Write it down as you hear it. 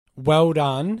well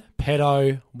done,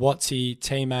 Pedo, Watsy,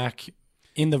 T-Mac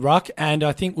in the ruck, and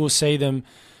I think we'll see them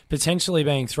potentially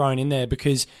being thrown in there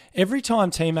because every time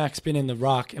T-Mac's been in the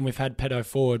ruck and we've had Pedo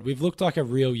forward, we've looked like a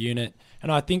real unit,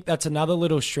 and I think that's another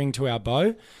little string to our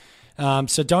bow.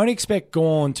 So don't expect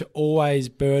Gawn to always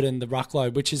burden the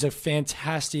ruckload, which is a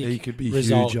fantastic He could be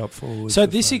result. huge up forward. So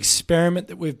this experiment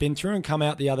that we've been through and come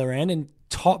out the other end, and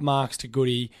top marks to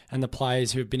Goody and the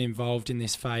players who have been involved in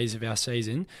this phase of our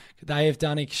season, they have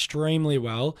done extremely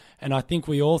well, and I think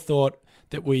we all thought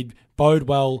that we'd bode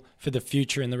well for the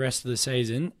future and the rest of the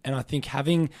season, and I think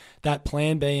having that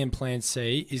plan B and plan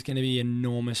C is going to be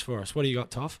enormous for us. What do you got,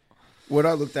 Toff? What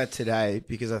I looked at today,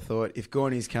 because I thought if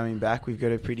Gorney's coming back, we've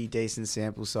got a pretty decent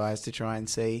sample size to try and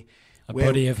see A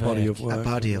body of work. A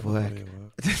body of work.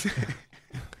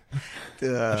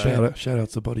 Shout out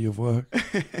to Body of Work.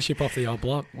 Ship off the old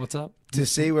block. What's up? To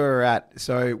see where we're at.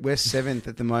 So we're 7th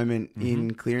at the moment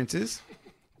in clearances.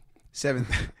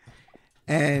 7th.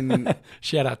 And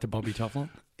Shout out to Bobby Tofflin.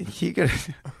 you got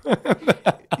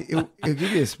he'll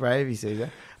give you a spray if he sees that.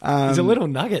 He's a little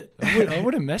nugget. I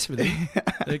wouldn't mess with him.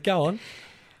 Go on.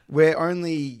 We're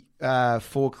only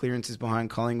 4 clearances behind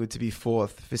Collingwood to be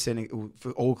 4th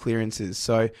for all clearances.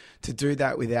 So to do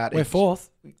that without... We're 4th.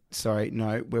 Sorry,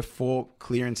 no. We're 4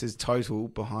 clearances total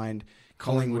behind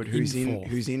Collingwood who's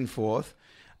in 4th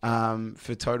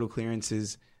for total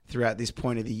clearances throughout this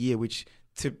point of the year, which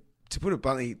to put it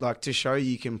bluntly, like to show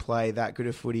you can play that good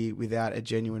a footy without a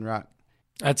genuine ruck.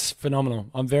 That's phenomenal.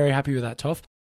 I'm very happy with that, Toff.